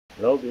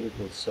Hello,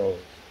 beautiful souls.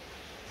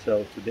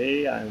 So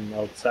today I'm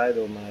outside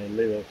of my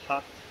little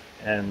hut,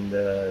 and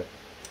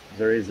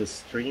there is a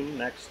stream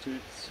next to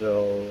it.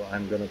 So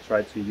I'm gonna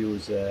try to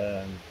use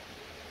a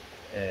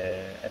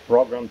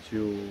program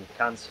to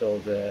cancel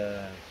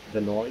the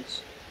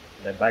noise,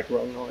 the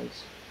background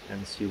noise,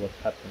 and see what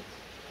happens.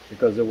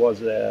 Because there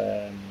was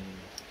a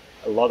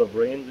lot of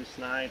rain this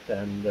night,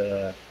 and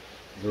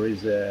there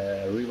is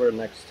a river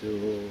next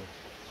to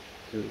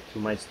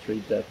my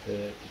street that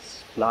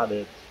is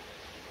flooded.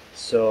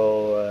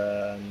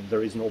 So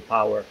there is no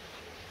power.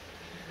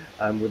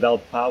 I'm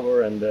without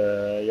power, and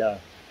yeah,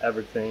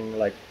 everything,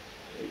 like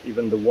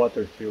even the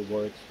water here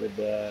works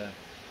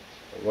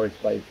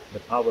by the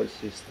power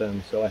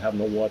system. So I have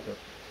no water,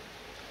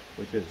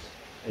 which is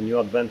a new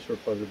adventure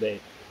for the day.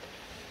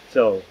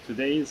 So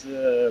today's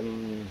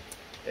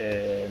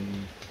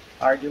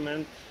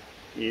argument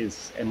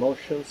is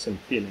emotions and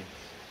feelings.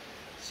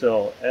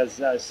 So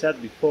as I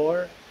said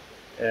before,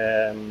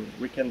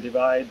 we can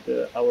divide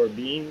our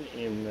being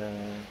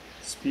in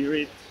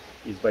spirit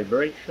is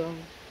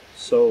vibration,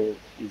 soul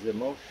is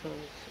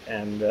emotions,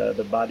 and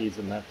the body is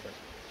a matter.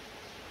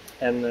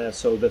 And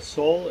so the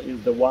soul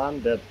is the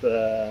one that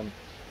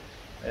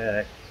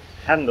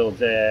handles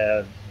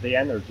the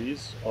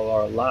energies of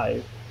our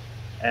life,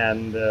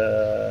 and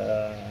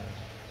the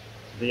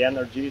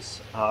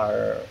energies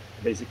are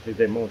basically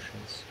the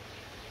emotions.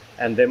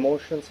 And the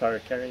emotions are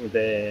carrying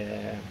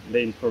the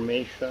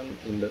information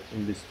in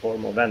this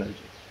form of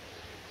energy.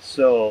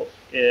 So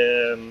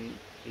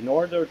in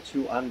order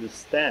to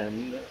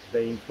understand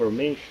the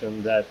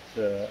information that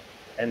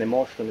an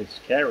emotion is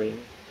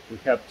carrying, we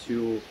have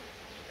to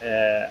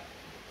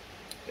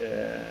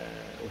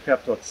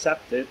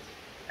accept it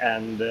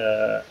and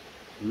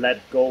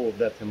let go of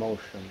that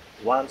emotion.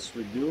 Once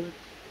we do it,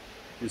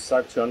 you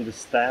start to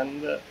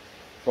understand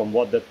from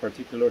what that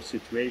particular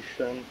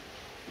situation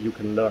you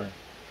can learn.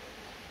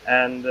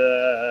 And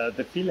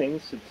the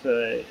feelings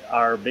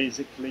are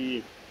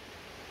basically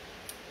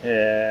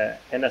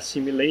an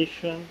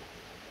assimilation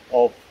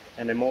of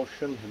an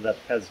emotion that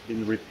has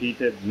been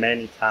repeated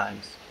many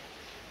times.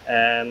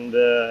 And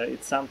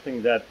it's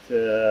something that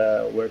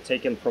we're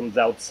taken from the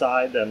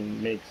outside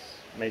and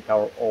make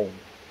our own.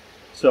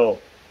 So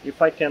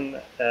if I can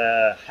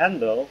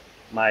handle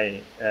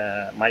my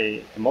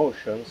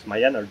emotions,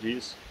 my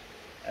energies,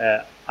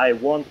 I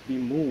won't be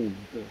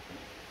moved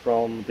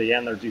from the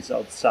energies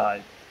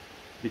outside,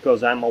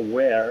 because I'm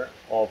aware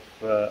of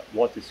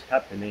what is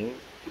happening,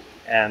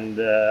 and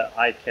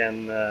I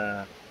can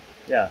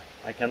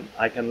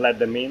let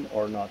them in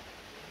or not.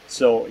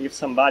 So if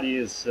somebody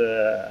is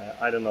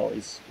I don't know,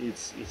 is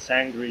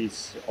angry,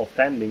 is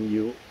offending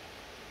you,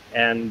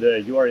 and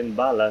you are in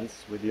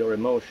balance with your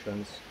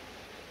emotions,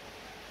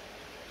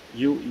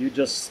 you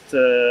just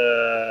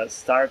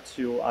start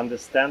to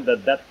understand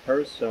that that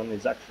person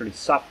is actually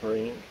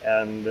suffering,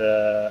 and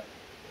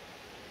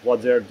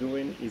what they're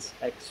doing is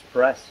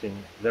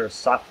expressing their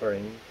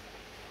suffering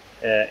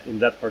in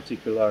that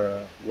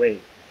particular way.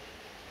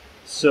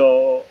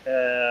 So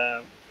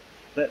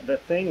the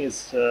thing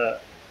is,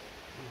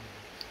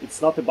 it's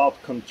not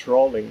about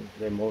controlling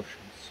the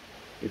emotions.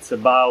 It's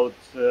about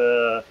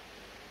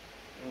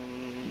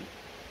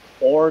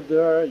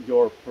order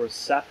your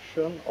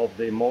perception of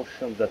the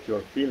emotion that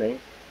you're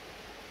feeling,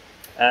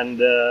 and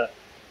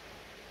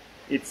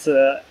it's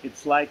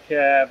like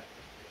a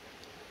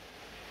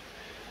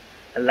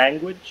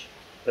language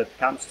that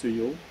comes to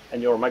you,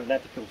 and your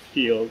magnetic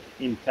field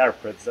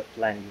interprets that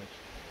language.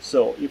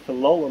 So if a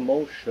low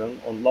emotion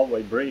on low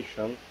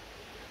vibration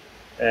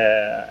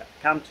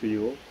come to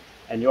you,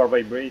 and you're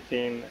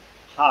vibrating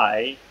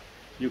high,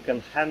 you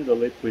can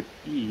handle it with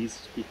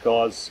ease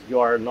because you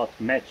are not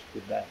matched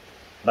with that.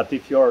 But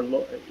if you're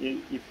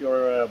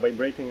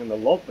vibrating in a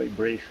low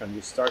vibration,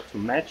 you start to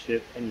match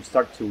it, and you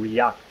start to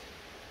react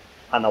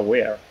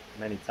unaware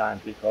many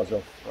times because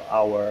of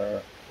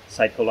our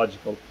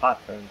psychological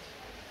patterns.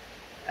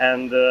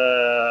 And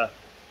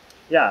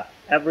yeah,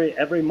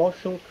 every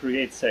emotion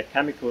creates a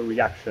chemical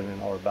reaction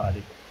in our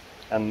body,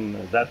 and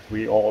that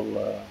we all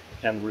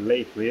can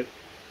relate with.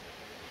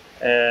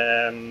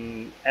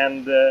 And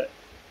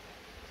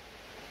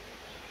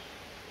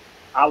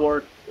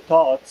our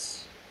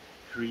thoughts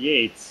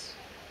creates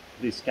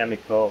this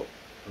chemical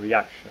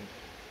reaction,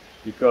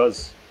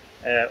 because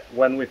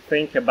when we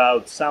think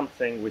about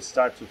something, we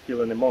start to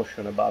feel an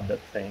emotion about that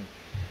thing.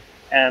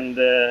 And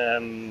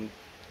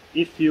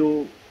if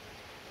you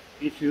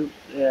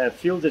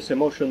feel this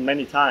emotion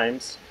many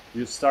times,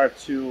 you start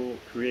to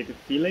create a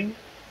feeling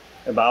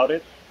about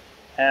it,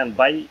 and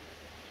by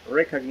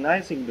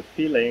recognizing the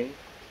feeling,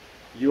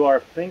 you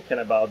are thinking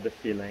about the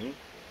feeling,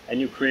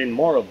 and you create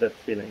more of that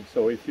feeling.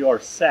 So if you are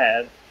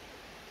sad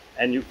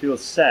and you feel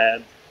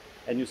sad,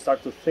 and you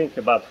start to think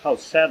about how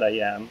sad I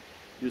am,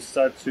 you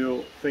start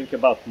to think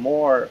about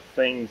more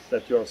things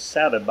that you're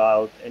sad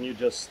about, and you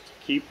just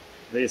keep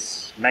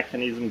this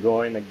mechanism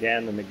going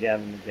again and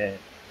again and again.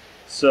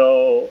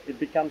 So it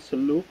becomes a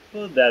loop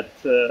that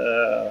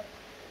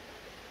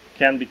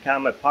can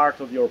become a part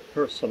of your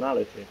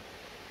personality.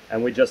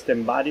 and we just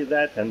embody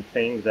that and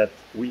think that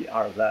we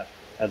are that,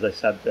 as I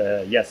said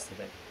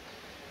yesterday.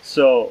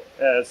 So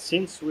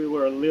since we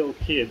were little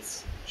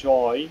kids,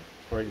 joy,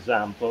 for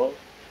example,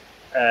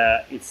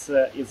 it's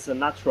a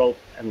natural,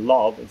 and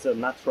love, it's a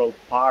natural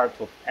part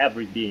of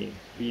every being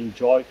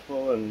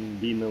joyful and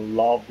being in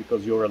love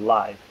because you're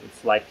alive.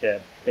 It's like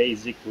a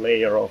basic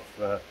layer of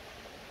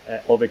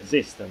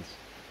existence.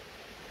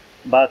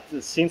 But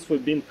since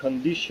we've been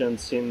conditioned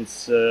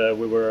since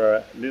we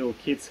were little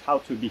kids how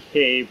to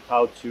behave,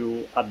 how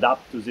to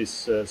adapt to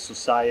this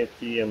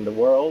society and the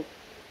world,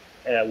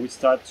 we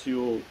start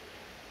to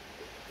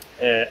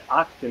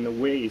act in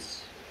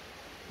ways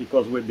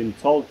because we've been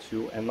told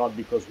to and not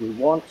because we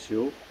want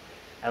to,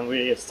 and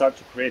we start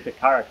to create a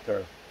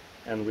character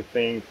and we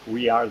think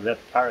we are that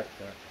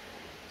character.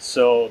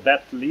 So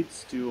that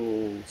leads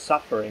to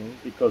suffering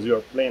because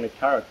you're playing a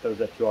character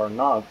that you are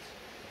not,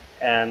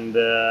 and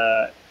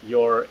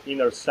your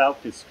inner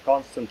self is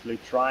constantly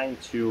trying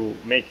to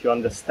make you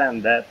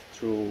understand that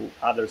through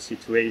other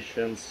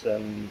situations.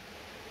 And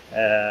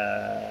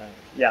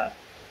yeah,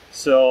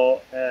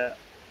 so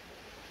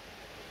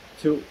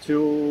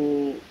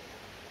to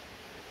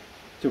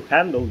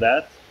handle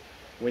that,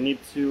 we need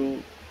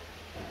to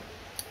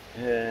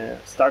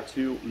start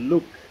to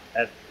look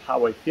at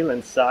how I feel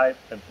inside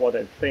and what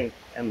I think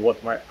and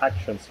what my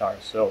actions are.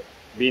 So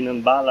being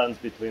in balance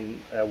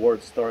between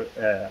words,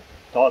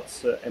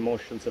 thoughts,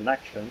 emotions and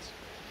actions.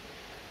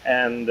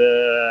 And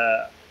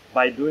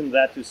by doing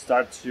that, you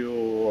start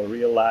to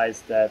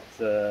realize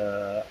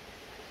that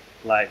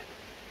like,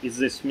 is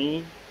this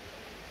me?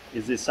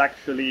 Is this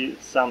actually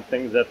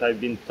something that I've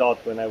been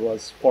taught when I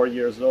was 4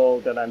 years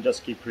old, and I'm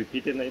just keep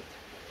repeating it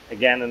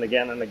again and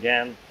again and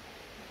again?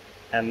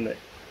 And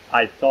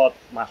I thought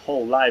my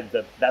whole life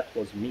that that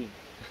was me.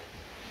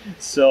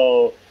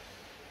 So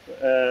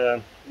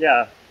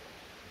yeah,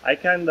 I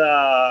kind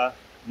of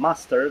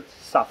mastered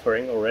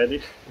suffering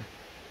already.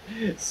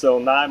 So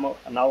now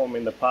I'm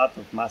in the path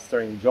of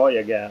mastering joy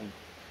again,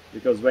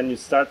 because when you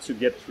start to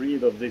get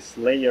rid of these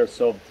layers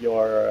of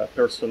your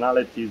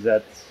personality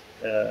that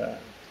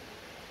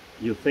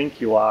you think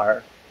you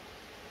are,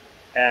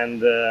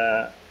 and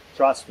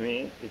trust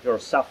me, if you're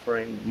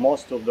suffering,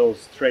 most of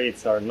those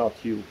traits are not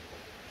you.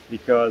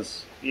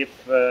 Because if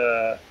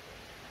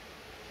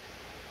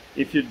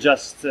you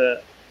just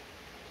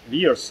be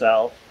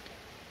yourself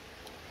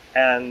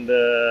and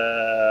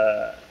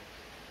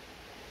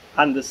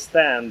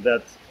understand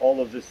that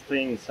all of these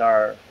things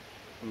are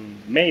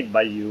made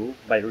by you,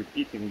 by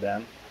repeating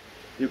them,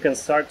 you can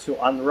start to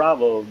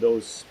unravel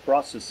those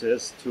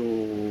processes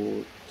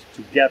to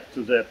get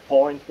to the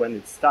point when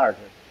it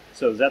started.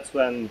 So that's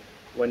when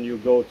you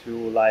go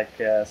to like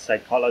a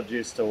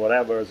psychologist or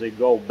whatever, they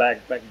go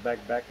back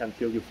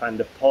until you find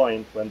the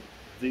point when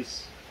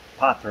this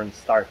pattern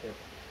started.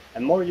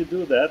 And more you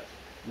do that,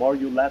 more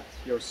you let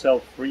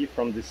yourself free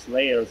from these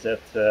layers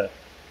that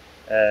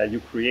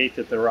you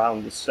created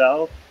around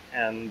yourself,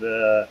 and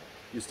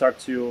you start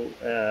to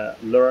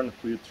learn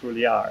who you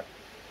truly are.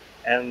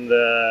 And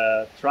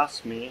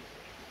trust me,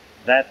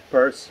 that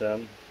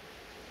person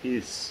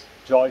is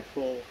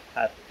joyful,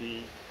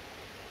 happy,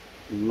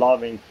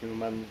 loving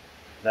human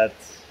that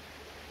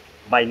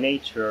by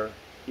nature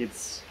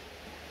it's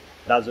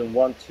doesn't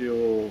want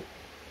to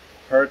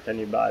hurt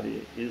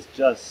anybody. It's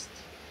just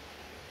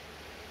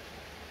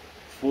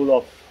full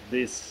of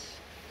this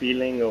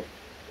feeling of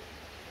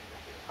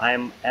I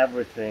am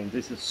everything.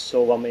 This is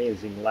so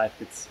amazing.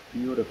 Life, it's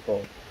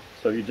beautiful.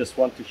 So you just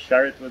want to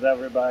share it with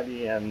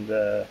everybody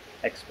and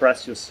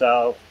express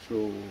yourself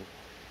through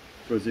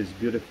this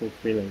beautiful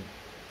feeling.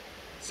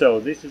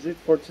 So this is it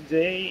for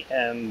today,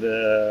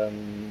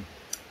 and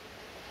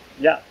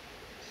yeah,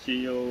 see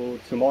you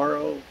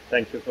tomorrow.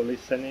 Thank you for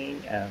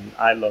listening, and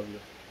I love you.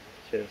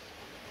 Cheers.